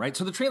the game, right?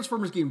 So the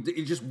Transformers game,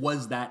 it just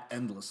was that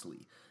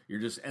endlessly. You're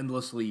just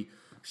endlessly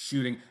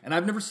shooting. And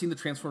I've never seen the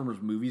Transformers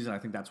movies, and I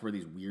think that's where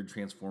these weird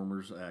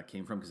Transformers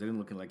came from, because they didn't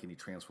look like any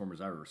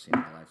Transformers I've ever seen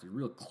in my life. They're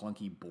real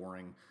clunky,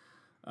 boring,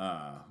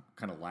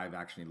 kind of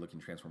live-action-y looking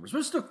Transformers. But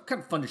it's still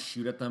kind of fun to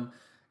shoot at them.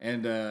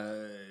 And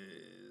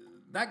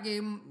that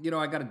game,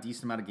 I got a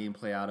decent amount of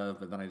gameplay out of,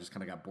 but then I just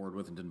kind of got bored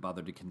with and didn't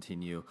bother to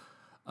continue.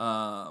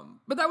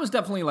 But that was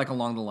definitely like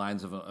along the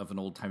lines of an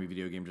old-timey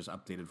video game just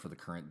updated for the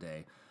current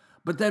day.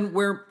 But then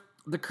where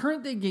the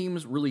current day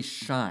games really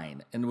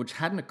shine, and which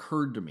hadn't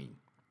occurred to me,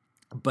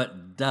 but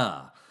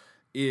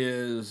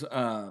is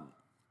the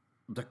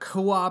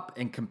co-op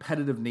and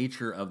competitive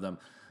nature of them.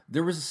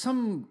 There was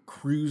some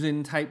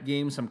cruising type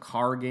game, some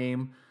car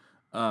game,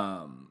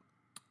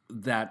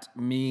 that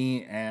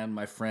me and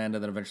my friend,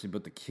 and then eventually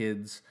both the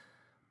kids,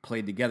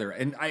 played together.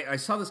 And I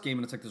saw this game,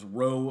 and it's like this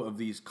row of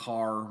these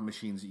car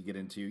machines that you get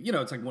into.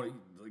 It's like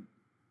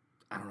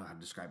I don't know how to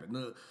describe it.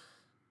 The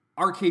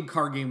arcade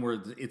car game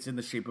where it's in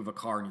the shape of a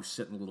car, and you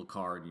sit in a little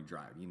car and you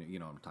drive. You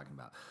know what I'm talking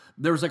about.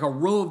 There was like a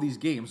row of these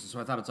games, so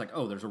I thought it's like,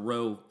 oh, there's a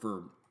row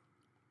for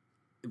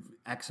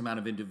X amount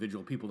of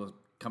individual people to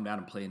come down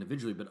and play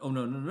individually. But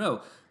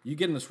no. You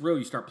get in this row,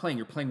 you start playing.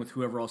 You're playing with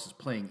whoever else is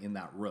playing in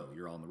that row.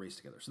 You're all in the race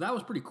together. So that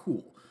was pretty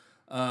cool.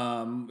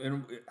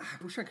 And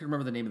I wish I could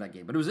remember the name of that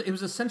game, but it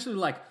was essentially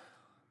like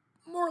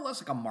more or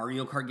less like a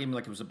Mario Kart game.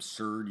 Like, it was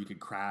absurd. You could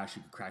crash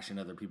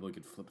into other people. You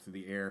could flip through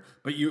the air,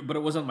 but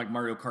it wasn't like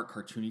Mario Kart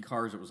cartoony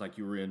cars. It was like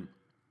you were in,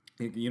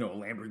 a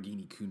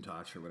Lamborghini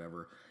Countach or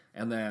whatever.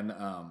 And then,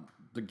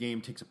 the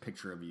game takes a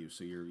picture of you.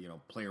 So you're,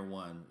 player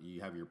one,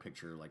 you have your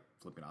picture like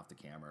flipping off the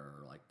camera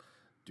or like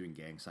doing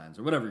gang signs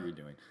or whatever you're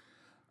doing.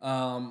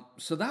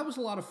 So that was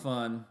a lot of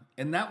fun.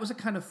 And that was a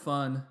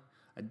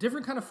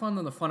different kind of fun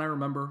than the fun I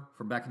remember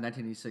from back in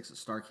 1986 at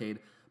Starcade,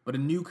 but a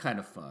new kind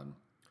of fun,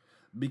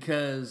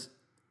 because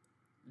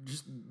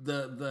just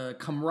the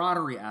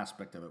camaraderie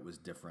aspect of it was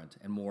different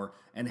and more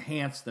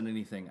enhanced than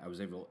anything I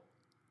was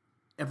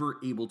ever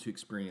able to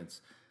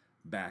experience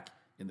back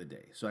in the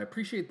day. So I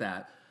appreciate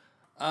that.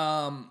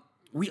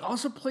 We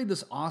also played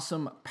this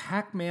awesome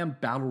Pac-Man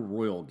Battle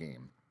Royale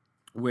game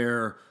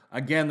where,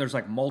 again, there's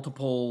like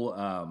multiple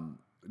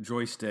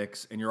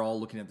joysticks and you're all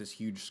looking at this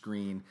huge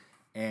screen.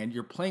 And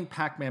you're playing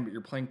Pac-Man, but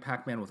you're playing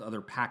Pac-Man with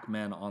other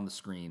Pac-Men on the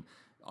screen,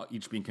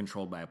 each being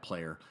controlled by a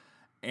player.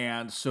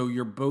 And so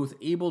you're both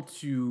able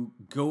to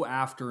go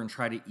after and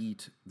try to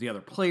eat the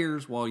other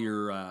players while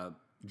you're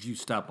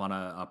juiced up on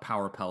a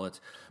power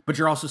pellet. But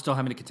you're also still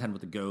having to contend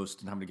with the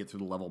ghost and having to get through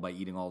the level by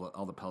eating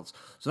all the pellets.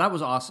 So that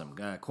was awesome.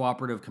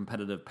 Cooperative,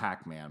 competitive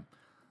Pac-Man.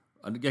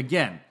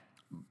 Again,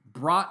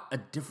 brought a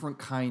different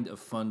kind of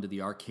fun to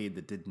the arcade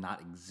that did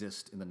not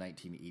exist in the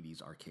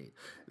 1980s arcade.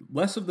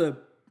 Less of the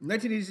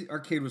 1980s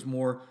arcade was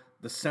more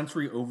the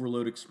sensory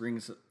overload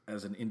experience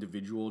as an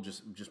individual,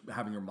 just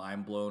having your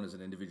mind blown as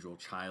an individual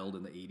child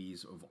in the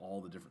 80s of all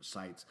the different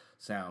sights,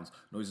 sounds,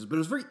 noises. But it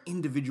was a very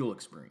individual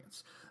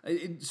experience.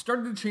 It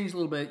started to change a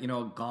little bit.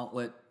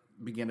 Gauntlet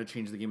began to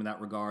change the game in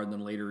that regard. And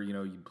then later,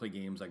 you'd play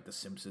games like the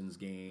Simpsons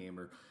game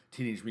or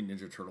Teenage Mutant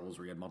Ninja Turtles,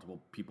 where you had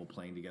multiple people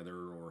playing together,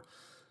 or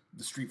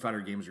the Street Fighter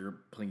games where you're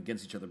playing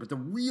against each other. But the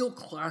real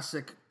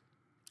classic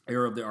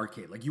era of the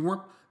arcade, like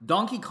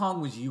Donkey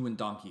Kong was you and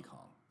Donkey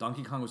Kong.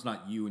 Donkey Kong was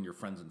not you and your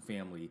friends and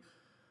family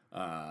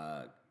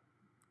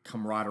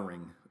camaraderie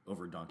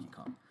over Donkey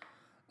Kong.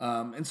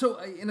 And so,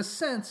 in a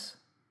sense,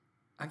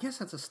 I guess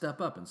that's a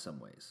step up in some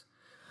ways.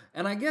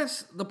 And I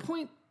guess the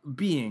point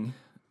being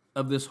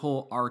of this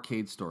whole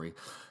arcade story,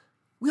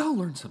 we all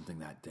learned something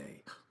that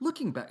day.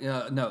 Looking back,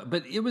 no,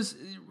 but it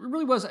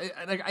really was.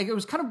 It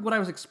was kind of what I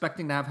was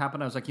expecting to have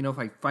happen. I was like, if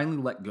I finally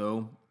let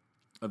go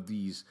of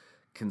these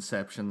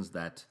conceptions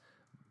that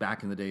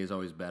back in the day is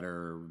always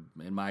better,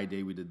 in my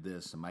day we did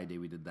this, in my day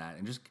we did that,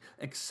 and just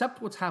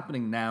accept what's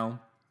happening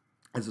now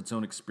as its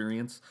own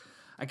experience,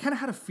 I kind of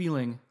had a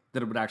feeling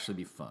that it would actually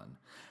be fun.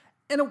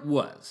 And it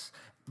was.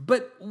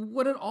 But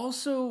what it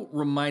also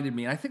reminded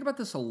me, and I think about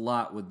this a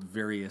lot with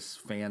various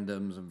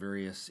fandoms and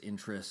various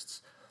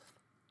interests.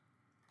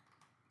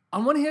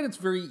 On one hand,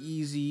 it's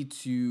easy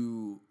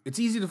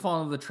to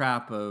fall into the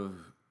trap of,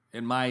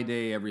 in my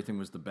day, everything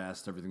was the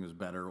best, everything was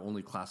better,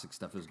 only classic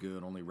stuff is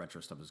good, only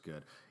retro stuff is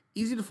good.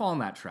 Easy to fall in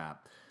that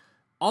trap.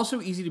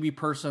 Also easy to be a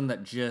person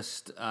that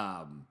just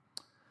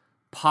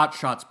pot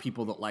shots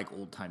people that like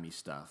old-timey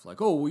stuff.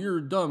 Like, oh, well, you're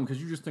dumb because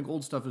you just think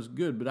old stuff is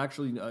good, but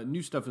actually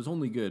new stuff is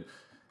only good.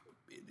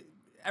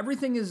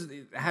 Everything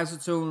has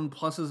its own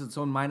pluses, its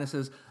own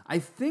minuses. I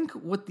think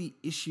what the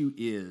issue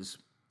is,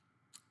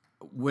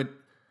 what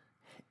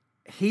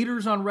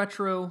haters on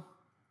retro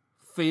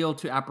fail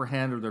to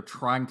apprehend, or they're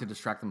trying to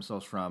distract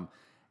themselves from,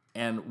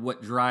 and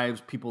what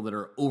drives people that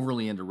are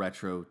overly into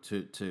retro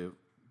to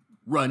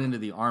run into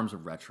the arms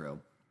of retro,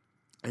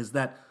 is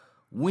that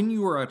when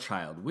you are a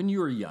child, when you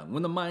are young,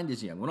 when the mind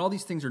is young, when all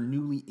these things are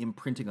newly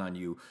imprinting on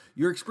you,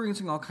 you're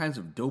experiencing all kinds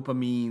of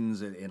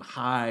dopamines and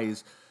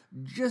highs,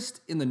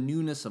 just in the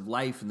newness of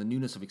life and the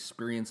newness of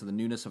experience and the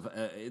newness of,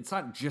 it's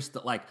not just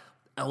that like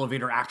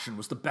Elevator Action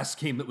was the best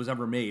game that was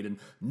ever made and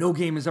no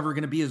game is ever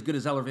going to be as good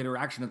as Elevator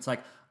Action. It's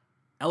like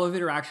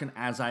Elevator Action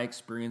as I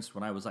experienced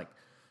when I was like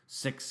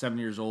 6, 7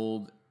 years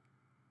old,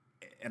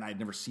 and I'd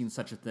never seen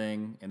such a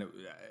thing, and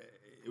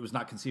it was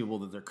not conceivable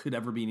that there could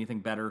ever be anything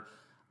better.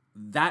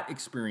 That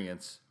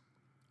experience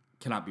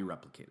cannot be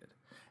replicated.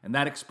 And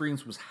that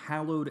experience was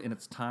hallowed in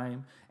its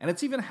time, and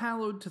it's even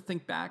hallowed to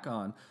think back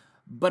on.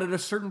 But at a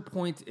certain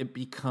point, it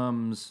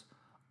becomes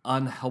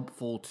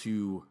unhelpful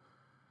to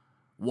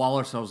wall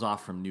ourselves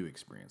off from new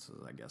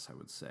experiences, I guess I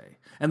would say.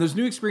 And those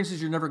new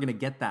experiences, you're never going to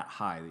get that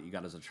high that you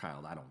got as a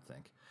child, I don't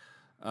think.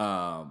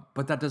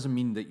 But that doesn't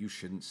mean that you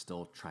shouldn't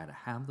still try to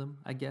have them,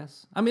 I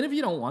guess. I mean, if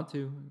you don't want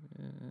to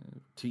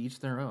each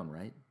their own,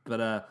 right?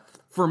 But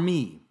for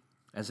me,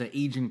 as an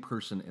aging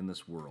person in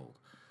this world,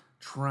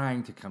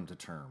 trying to come to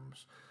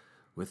terms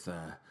with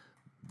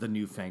the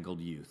newfangled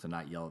youth and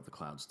not yell at the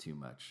clouds too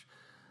much,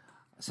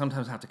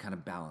 sometimes I have to kind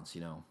of balance,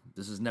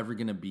 this is never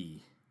going to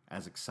be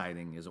as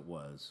exciting as it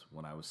was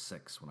when I was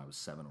 6, when I was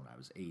 7, when I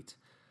was 8.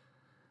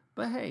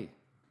 But hey,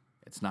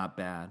 it's not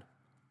bad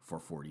for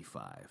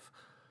 45.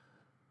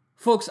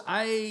 Folks,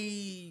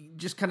 I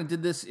just kind of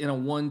did this in a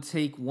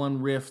one-take,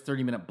 one-riff,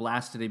 30-minute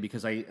blast today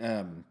because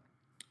I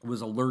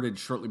was alerted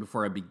shortly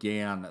before I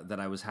began that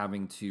I was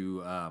having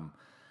to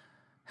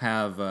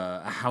have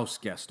a house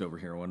guest over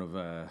here. One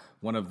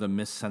of the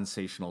Miss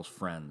Sensational's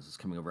friends is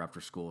coming over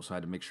after school, so I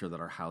had to make sure that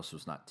our house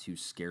was not too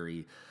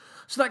scary.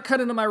 So that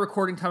cut into my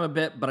recording time a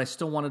bit, but I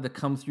still wanted to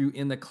come through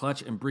in the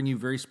clutch and bring you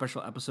very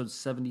special episode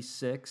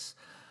 76.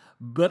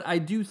 But I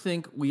do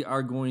think we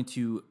are going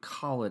to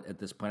call it at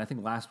this point. I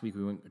think last week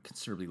we went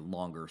considerably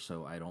longer,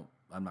 so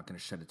I'm not going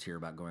to shed a tear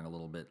about going a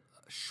little bit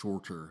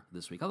shorter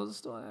this week. Although it's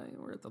still,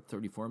 we're at the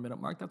 34-minute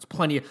mark. That's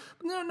plenty.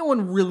 No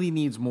one really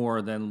needs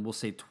more than, we'll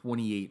say,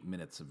 28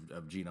 minutes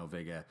of Gino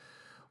Vega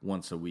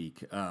once a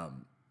week.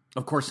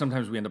 Of course,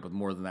 sometimes we end up with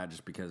more than that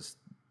just because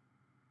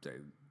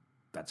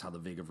that's how the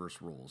Vegaverse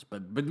rolls.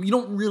 But you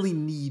don't really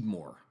need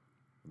more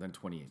than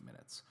 28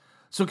 minutes.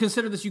 So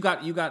consider this, you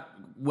got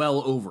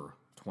well over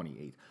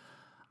 28.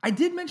 I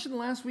did mention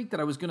last week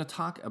that I was going to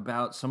talk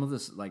about some of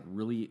this like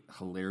really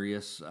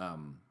hilarious,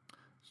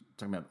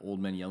 talking about old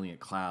men yelling at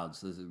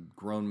clouds. There's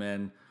grown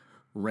men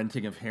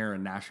renting of hair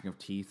and gnashing of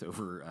teeth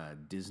over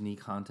Disney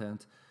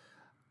content.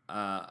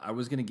 I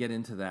was going to get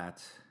into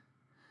that,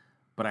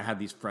 but I had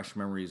these fresh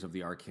memories of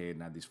the arcade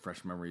and I had these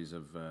fresh memories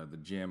of the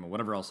gym and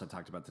whatever else I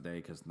talked about today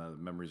because the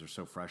memories are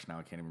so fresh now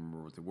I can't even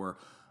remember what they were.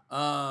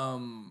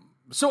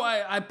 So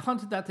I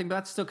punted that thing, but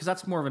that's still, because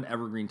that's more of an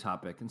evergreen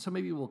topic, and so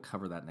maybe we'll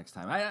cover that next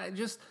time.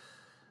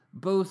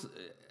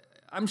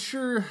 I'm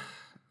sure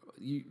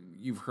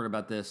you've heard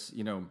about this,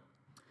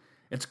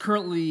 it's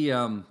currently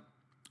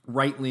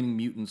right-leaning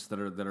mutants that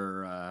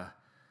are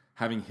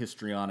having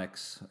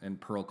histrionics and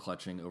pearl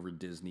clutching over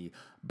Disney,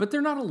 but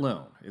they're not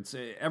alone. It's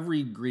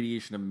every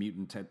gradation of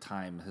mutant at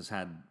time has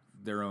had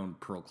their own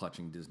pearl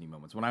clutching Disney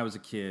moments. When I was a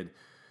kid,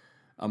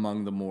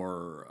 among the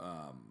more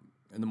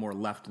in the more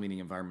left-leaning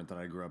environment that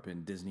I grew up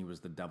in, Disney was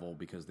the devil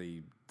because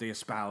they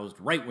espoused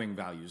right-wing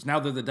values. Now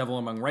they're the devil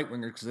among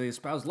right-wingers because they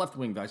espouse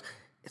left-wing values.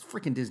 It's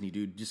freaking Disney,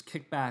 dude. Just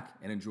kick back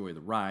and enjoy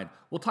the ride.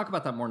 We'll talk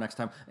about that more next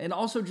time. And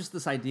also just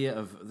this idea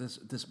of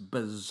this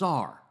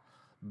bizarre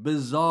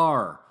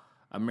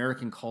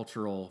American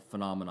cultural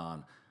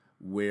phenomenon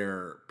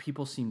where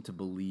people seem to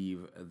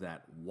believe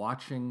that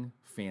watching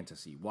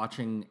fantasy,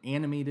 watching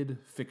animated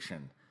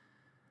fiction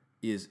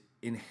is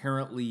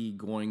inherently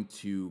going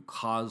to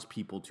cause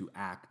people to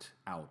act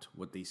out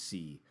what they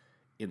see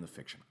in the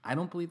fiction. I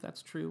don't believe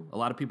that's true. A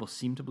lot of people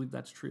seem to believe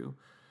that's true.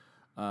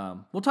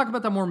 We'll talk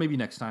about that more maybe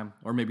next time,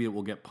 or maybe it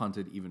will get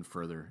punted even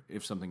further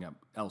if something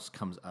else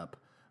comes up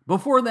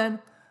before then.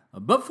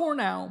 But for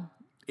now,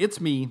 it's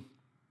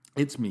Mr.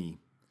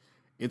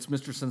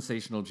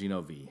 Sensational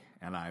Gino V,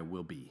 and I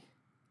will be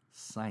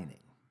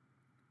signing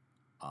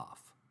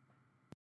off.